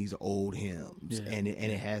singing these old hymns, and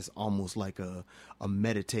it has almost like a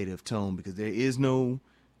meditative tone, because there is no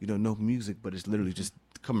music, but it's literally just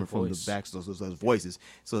coming from the back, those voices.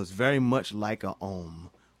 So it's very much like a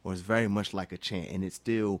om, or it's very much like a chant, and it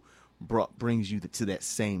still brings you to that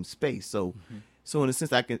same space. So in a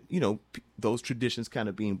sense, I can, those traditions kind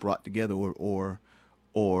of being brought together, or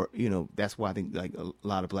that's why I think like a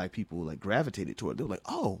lot of Black people like gravitated toward it. They're like,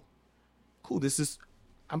 oh, cool,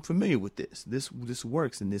 I'm familiar with this. This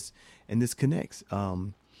works, and this connects.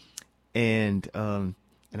 And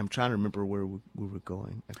I'm trying to remember where we were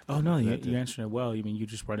going. Oh no, you answered it well. I mean, you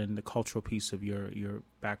just brought in the cultural piece of your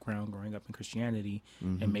background growing up in Christianity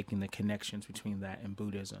and making the connections between that and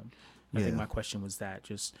Buddhism. I think my question was that,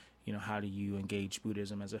 just how do you engage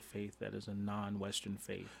Buddhism as a faith that is a non-Western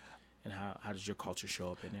faith, and how does your culture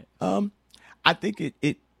show up in it? I think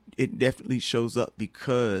it definitely shows up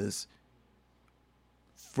because,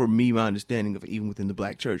 for me, my understanding of even within the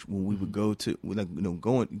Black church, when we would go to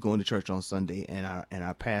going to church on Sunday, and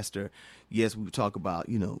our pastor, yes, we would talk about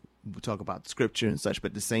scripture and such,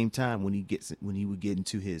 but at the same time, when he would get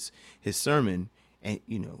into his sermon, and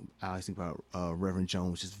I always think about Reverend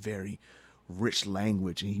Jones, which is very rich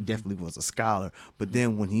language, and he definitely was a scholar. But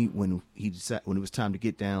then when it was time to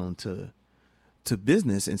get down to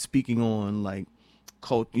business and speaking on like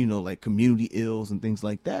like community ills and things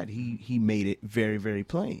like that, he made it very, very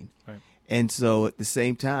plain. Right. And so at the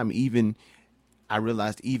same time, I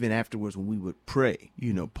realized even afterwards when we would pray,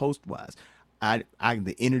 post-wise,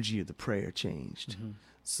 the energy of the prayer changed.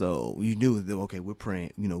 So you knew that, okay, we're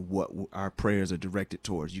praying, what our prayers are directed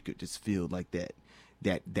towards. You could just feel like that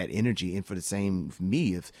energy. And for the same for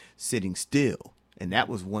me of sitting still. And that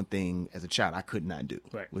was one thing as a child I could not do,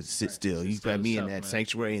 was sit still. You had me in that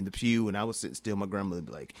sanctuary in the pew, and I was sitting still. My grandmother would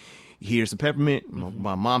be like, here's some peppermint.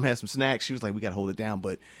 My mom had some snacks. She was like, we got to hold it down.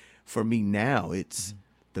 But for me now, it's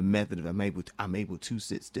the method of I'm able to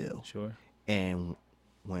sit still. Sure. And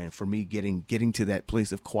for me getting to that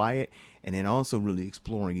place of quiet, and then also really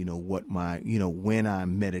exploring, what when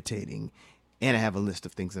I'm meditating, and I have a list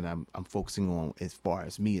of things that I'm focusing on. As far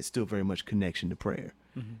as me, it's still very much connection to prayer.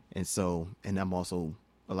 And so, and I'm also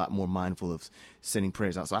a lot more mindful of sending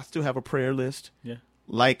prayers out. So I still have a prayer list. Yeah.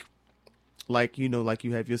 Like you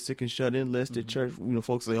have your sick and shut in list at church.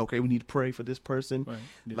 Folks say, okay, we need to pray for this person. Right.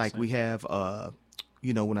 Like we have,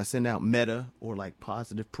 when I send out metta, or like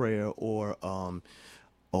positive prayer, or and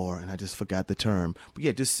I just forgot the term, but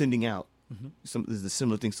yeah, just sending out some is the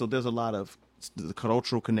similar thing. So there's a lot of the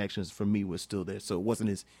cultural connections for me was still there. So it wasn't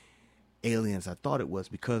as alien as I thought it was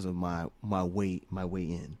because of my way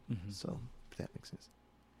in. So if that makes sense.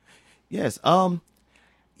 Yes. I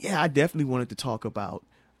definitely wanted to talk about,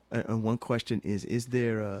 and one question is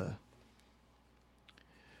there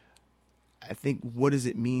I think, what does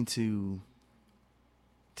it mean to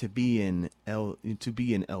be an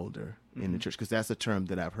elder in the church? Because that's a term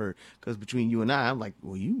that I've heard. Because between you and I'm like,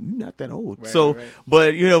 well, you're not that old. Right, so, right.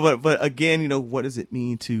 but again, what does it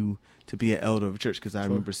mean to be an elder of a church? Because I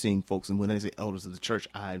remember seeing folks, and when I say elders of the church,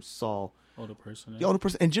 I saw Older person. the older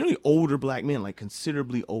person, and generally older black men, like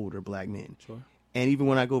considerably older black men. Sure. And even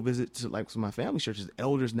when I go visit to like some of my family churches,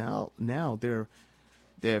 elders now they're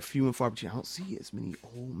few and far between. I don't see as many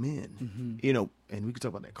old men, and we could talk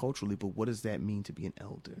about that culturally, but what does that mean to be an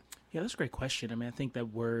elder? Yeah, that's a great question. I mean, I think that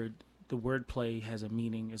the wordplay has a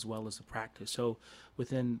meaning as well as a practice. So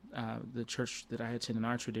within the church that I attend in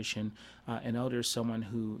our tradition, an elder is someone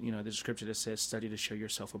who, there's a scripture that says, study to show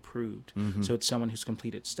yourself approved. Mm-hmm. So it's someone who's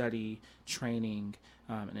completed study, training,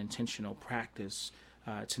 and intentional practice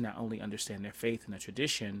to not only understand their faith and their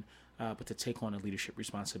tradition, but to take on a leadership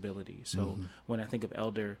responsibility. So when I think of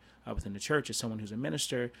elder within the church, it's someone who's a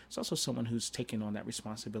minister. It's also someone who's taken on that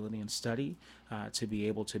responsibility and study to be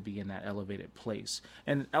able to be in that elevated place.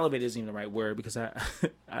 And elevated isn't even the right word, because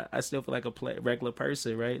I still feel like a regular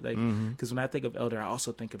person, right? Like, because when I think of elder, I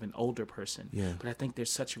also think of an older person. Yeah. But I think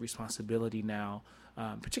there's such a responsibility now,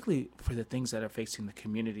 particularly for the things that are facing the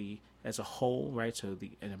community as a whole, right? So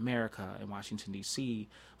in America, in Washington, D.C.,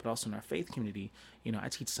 but also in our faith community. I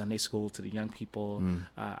teach Sunday school to the young people.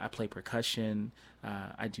 I play percussion.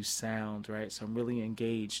 I do sound, right? So I'm really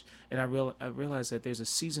engaged. And I realize that there's a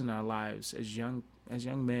season in our lives as young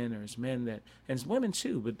men, or as men, and as women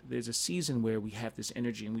too, but there's a season where we have this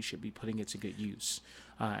energy and we should be putting it to good use.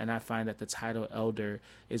 And I find that the title elder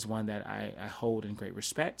is one that I hold in great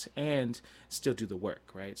respect, and still do the work,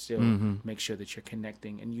 right? Still make sure that you're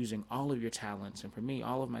connecting and using all of your talents, and for me,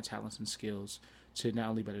 all of my talents and skills, to not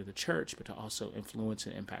only better the church, but to also influence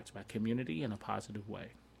and impact my community in a positive way.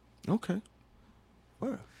 Okay.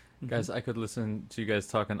 Well, Guys, I could listen to you guys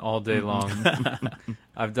talking all day long.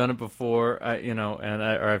 I've done it before, or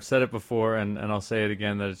I've said it before, and I'll say it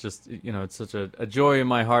again, that it's just, it's such a joy in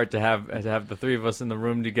my heart to have the three of us in the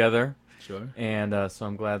room together. Sure. And so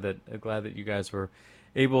I'm glad that you guys were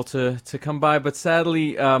able to come by, but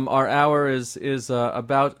sadly our hour is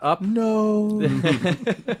about up. No.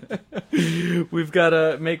 We've got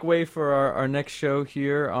to make way for our next show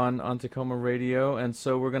here on Tacoma Radio, and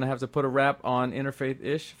so we're going to have to put a wrap on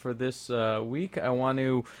Interfaith-ish for this week. I want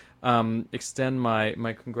to extend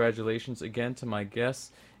my congratulations again to my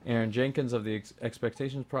guests, Aaron Jenkins of the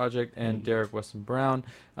Expectations Project, and Derek Weston Brown,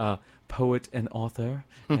 poet and author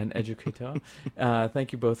and educator.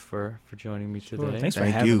 Thank you both for joining me today. Sure. Thanks for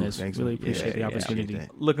Thank having you. us. Thanks. Really appreciate the opportunity.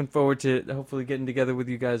 Looking forward to hopefully getting together with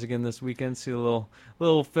you guys again this weekend. See a little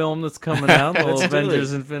film that's coming out, a little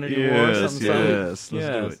Avengers Infinity War. Let's do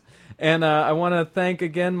it. And I want to thank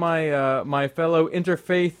again my fellow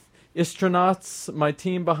Interfaith Istronauts, my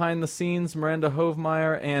team behind the scenes, Miranda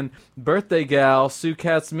Hovmeyer, and birthday gal, Sue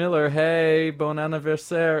Katz-Miller. Hey, bon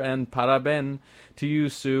anniversaire, and paraben to you,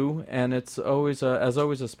 Sue. And it's always as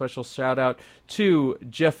always a special shout out to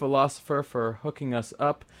Jeff Philosopher for hooking us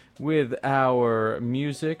up with our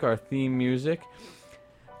music, our theme music.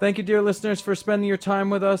 Thank you, dear listeners, for spending your time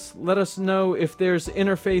with us. Let us know if there's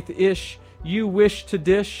interfaith-ish you wish to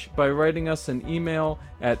dish by writing us an email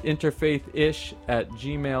at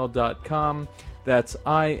interfaithish@gmail.com. That's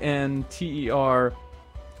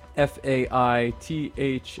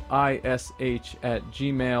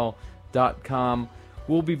interfaithish@gmail.com.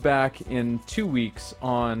 We'll be back in 2 weeks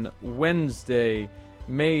on Wednesday,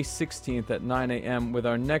 May 16th at 9 a.m. with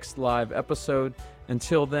our next live episode.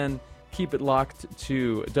 Until then, keep it locked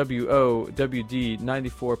to WOWD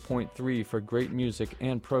 94.3 for great music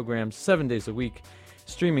and programs 7 days a week,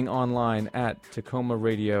 streaming online at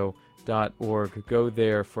tacomaradio.org. Go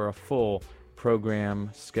there for a full program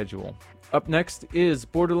schedule. Up next is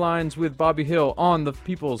Borderlines with Bobby Hill on the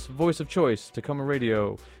People's Voice of Choice, Tacoma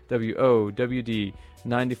Radio, WOWD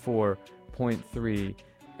 94.3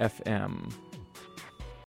 FM.